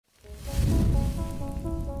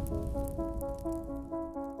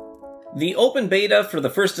The open beta for the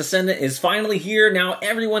First Descendant is finally here. Now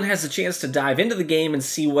everyone has a chance to dive into the game and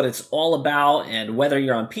see what it's all about, and whether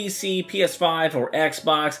you're on PC, PS5, or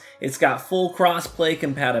Xbox, it's got full cross-play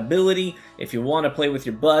compatibility if you want to play with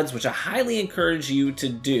your buds, which I highly encourage you to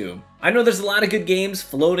do. I know there's a lot of good games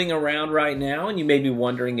floating around right now, and you may be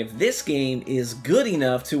wondering if this game is good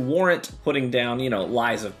enough to warrant putting down,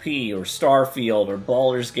 Lies of P, or Starfield, or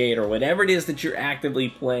Baldur's Gate, or whatever it is that you're actively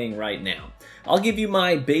playing right now. I'll give you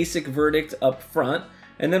my basic verdict up front,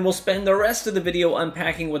 and then we'll spend the rest of the video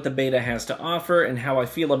unpacking what the beta has to offer and how I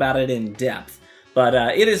feel about it in depth. But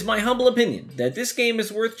it is my humble opinion that this game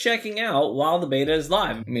is worth checking out while the beta is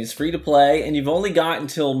live. I mean, it's free to play, and you've only got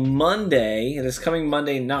until Monday, this coming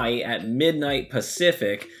Monday night at midnight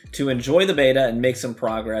Pacific, to enjoy the beta and make some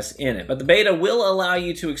progress in it. But the beta will allow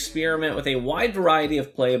you to experiment with a wide variety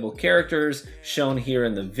of playable characters shown here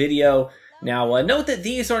in the video. Now, note that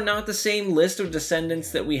these are not the same list of descendants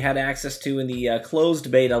that we had access to in the closed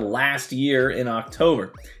beta last year in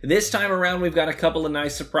October. This time around, we've got a couple of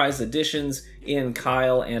nice surprise additions in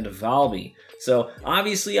Kyle and Valby. So,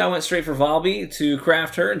 obviously, I went straight for Valby to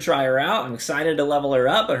craft her and try her out. I'm excited to level her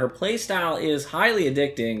up, but her playstyle is highly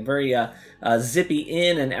addicting, very zippy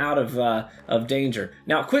in and out of danger.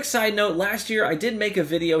 Now, quick side note, last year I did make a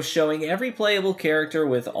video showing every playable character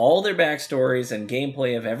with all their backstories and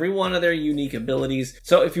gameplay of every one of their unique abilities.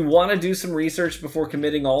 So if you want to do some research before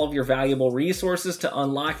committing all of your valuable resources to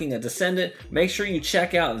unlocking a descendant, make sure you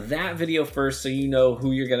check out that video first so you know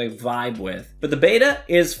who you're going to vibe with. But the beta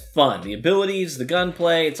is fun. The abilities, the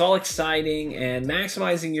gunplay, it's all exciting, and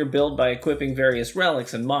maximizing your build by equipping various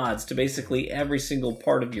relics and mods to basically every single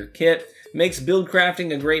part of your kit makes build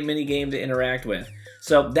crafting a great minigame to interact with.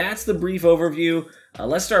 So that's the brief overview.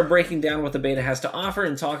 Let's start breaking down what the beta has to offer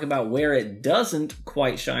and talk about where it doesn't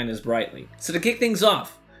quite shine as brightly. So to kick things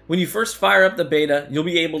off, when you first fire up the beta, you'll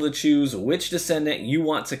be able to choose which descendant you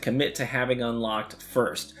want to commit to having unlocked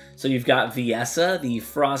first. So you've got Viessa, the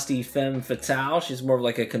frosty femme fatale. She's more of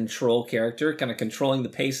like a control character, kind of controlling the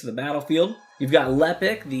pace of the battlefield. You've got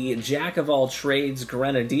Lepic, the jack-of-all-trades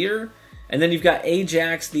grenadier. And then you've got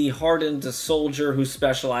Ajax, the hardened soldier who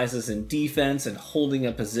specializes in defense and holding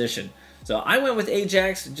a position. So I went with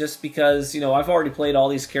Ajax just because, I've already played all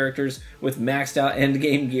these characters with maxed out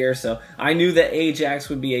endgame gear, so I knew that Ajax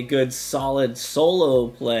would be a good solid solo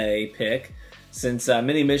play pick, since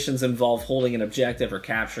many missions involve holding an objective or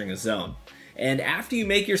capturing a zone. And after you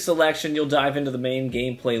make your selection, you'll dive into the main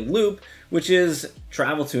gameplay loop, which is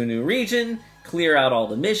travel to a new region, clear out all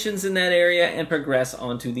the missions in that area, and progress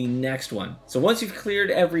on to the next one. So once you've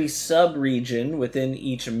cleared every sub-region within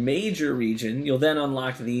each major region, you'll then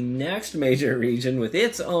unlock the next major region with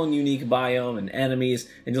its own unique biome and enemies,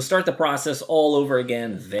 and you'll start the process all over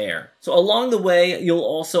again there. So along the way, you'll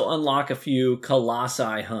also unlock a few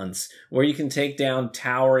Colossi hunts, where you can take down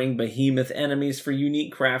towering behemoth enemies for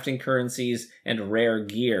unique crafting currencies and rare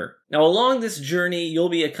gear. Now, along this journey, you'll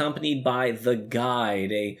be accompanied by the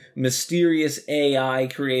Guide, a mysterious AI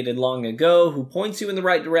created long ago who points you in the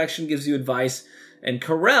right direction, gives you advice, and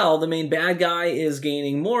Karel, the main bad guy, is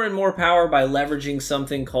gaining more and more power by leveraging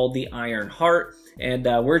something called the Iron Heart, and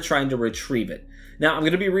we're trying to retrieve it. Now, I'm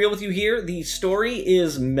going to be real with you here. The story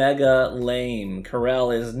is mega lame.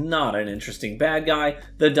 Karel is not an interesting bad guy,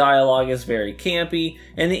 the dialogue is very campy,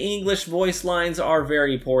 and the English voice lines are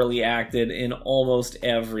very poorly acted in almost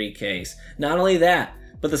every case. Not only that,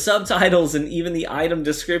 but the subtitles and even the item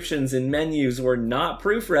descriptions in menus were not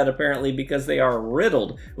proofread apparently because they are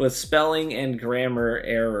riddled with spelling and grammar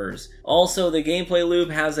errors. Also, the gameplay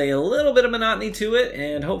loop has a little bit of monotony to it,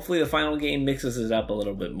 and hopefully the final game mixes it up a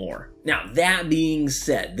little bit more. Now, that being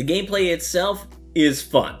said, the gameplay itself is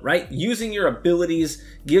fun, right? Using your abilities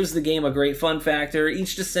gives the game a great fun factor.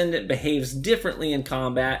 Each descendant behaves differently in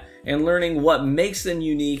combat, and learning what makes them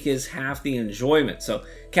unique is half the enjoyment. So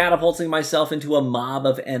catapulting myself into a mob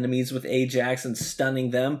of enemies with Ajax and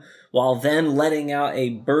stunning them, while then letting out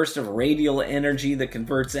a burst of radial energy that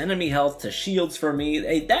converts enemy health to shields for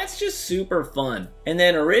me, that's just super fun. And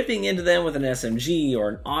then ripping into them with an SMG or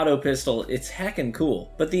an auto pistol, it's heckin'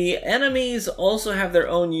 cool. But the enemies also have their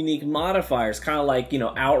own unique modifiers, kind of like,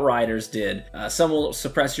 Outriders did. Some will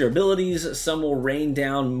suppress your abilities, some will rain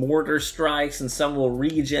down mortar strikes, and some will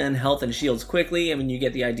regen health and shields quickly. I mean, you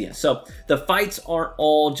get the idea. So the fights aren't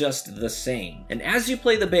all just the same. And as you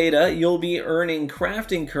play the beta, you'll be earning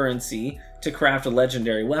crafting currency to craft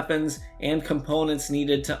legendary weapons and components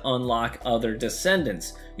needed to unlock other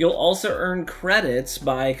descendants. You'll also earn credits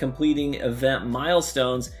by completing event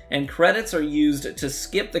milestones, and credits are used to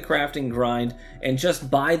skip the crafting grind and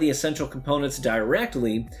just buy the essential components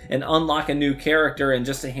directly and unlock a new character in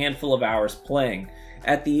just a handful of hours playing.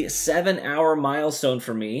 at the 7-hour milestone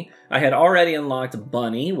for me. I had already unlocked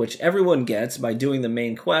Bunny, which everyone gets by doing the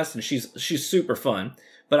main quest, and she's super fun.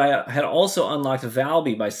 But I had also unlocked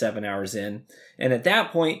Valby by 7 hours in. And at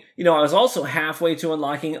that point, you know, I was also halfway to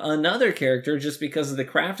unlocking another character just because of the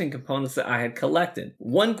crafting components that I had collected.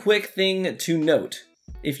 One quick thing to note.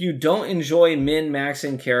 If you don't enjoy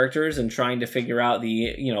min-maxing characters and trying to figure out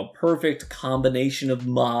the, you know, perfect combination of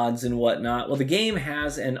mods and whatnot, well, the game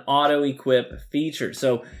has an auto-equip feature.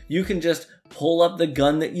 So you can just pull up the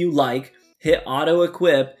gun that you like, hit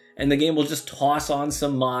auto-equip, and the game will just toss on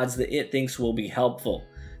some mods that it thinks will be helpful.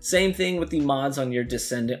 Same thing with the mods on your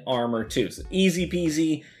Descendant armor too. So easy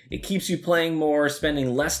peasy. It keeps you playing more,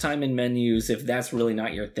 spending less time in menus if that's really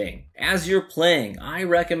not your thing. As you're playing, I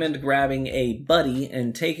recommend grabbing a buddy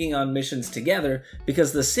and taking on missions together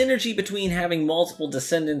because the synergy between having multiple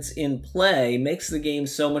Descendants in play makes the game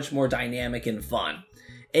so much more dynamic and fun.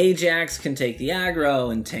 Ajax can take the aggro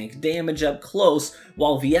and tank damage up close,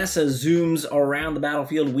 while Viessa zooms around the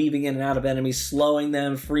battlefield, weaving in and out of enemies, slowing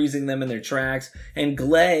them, freezing them in their tracks, and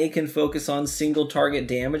Glay can focus on single target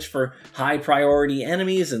damage for high priority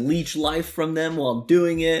enemies and leech life from them while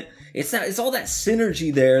doing it. It's all that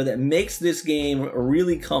synergy there that makes this game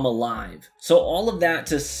really come alive. So all of that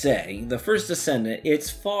to say, the First Descendant, it's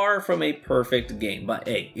far from a perfect game, but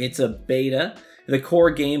hey, it's a beta. The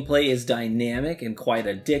core gameplay is dynamic and quite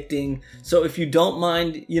addicting, so if you don't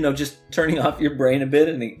mind, you know, just turning off your brain a bit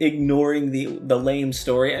and ignoring the lame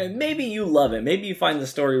story, maybe you love it, maybe you find the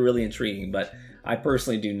story really intriguing, but I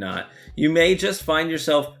personally do not. You may just find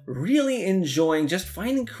yourself really enjoying just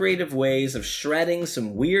finding creative ways of shredding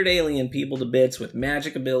some weird alien people to bits with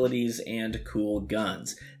magic abilities and cool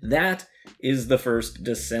guns. That is the First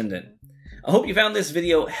Descendant. I hope you found this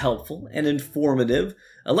video helpful and informative.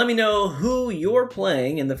 Let me know who you're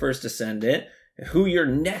playing in the First Descendant, who your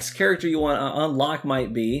next character you want to unlock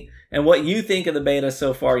might be, and what you think of the beta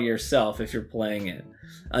so far yourself if you're playing it.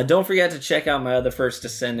 Don't forget to check out my other First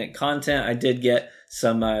Descendant content. I did get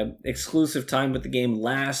some exclusive time with the game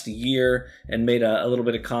last year and made a little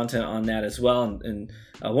bit of content on that as well. And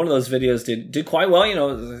one of those videos did quite well, you know,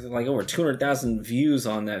 like over 200,000 views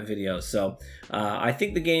on that video. So I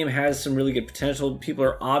think the game has some really good potential. People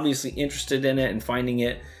are obviously interested in it and finding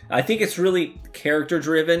it. I think it's really character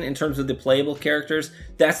driven in terms of the playable characters.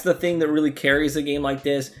 That's the thing that really carries a game like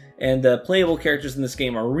this. And the playable characters in this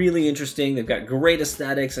game are really interesting. They've got great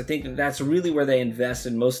aesthetics. I think that's really where they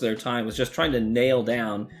invested most of their time, was just trying to nail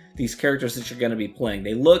down these characters that you're going to be playing.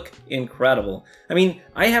 They look incredible. I mean,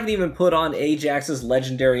 I haven't even put on Ajax's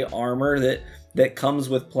legendary armor that comes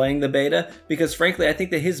with playing the beta, because frankly, I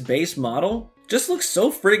think that his base model just looks so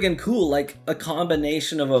friggin' cool, like a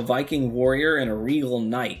combination of a Viking warrior and a regal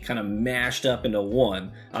knight kind of mashed up into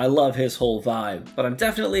one. I love his whole vibe, but I'm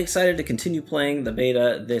definitely excited to continue playing the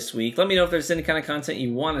beta this week. Let me know if there's any kind of content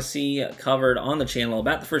you want to see covered on the channel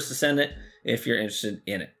about the First Descendant if you're interested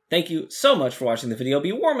in it. Thank you so much for watching the video.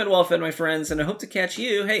 Be warm and well fed, my friends, and I hope to catch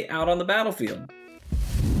you, hey, out on the battlefield.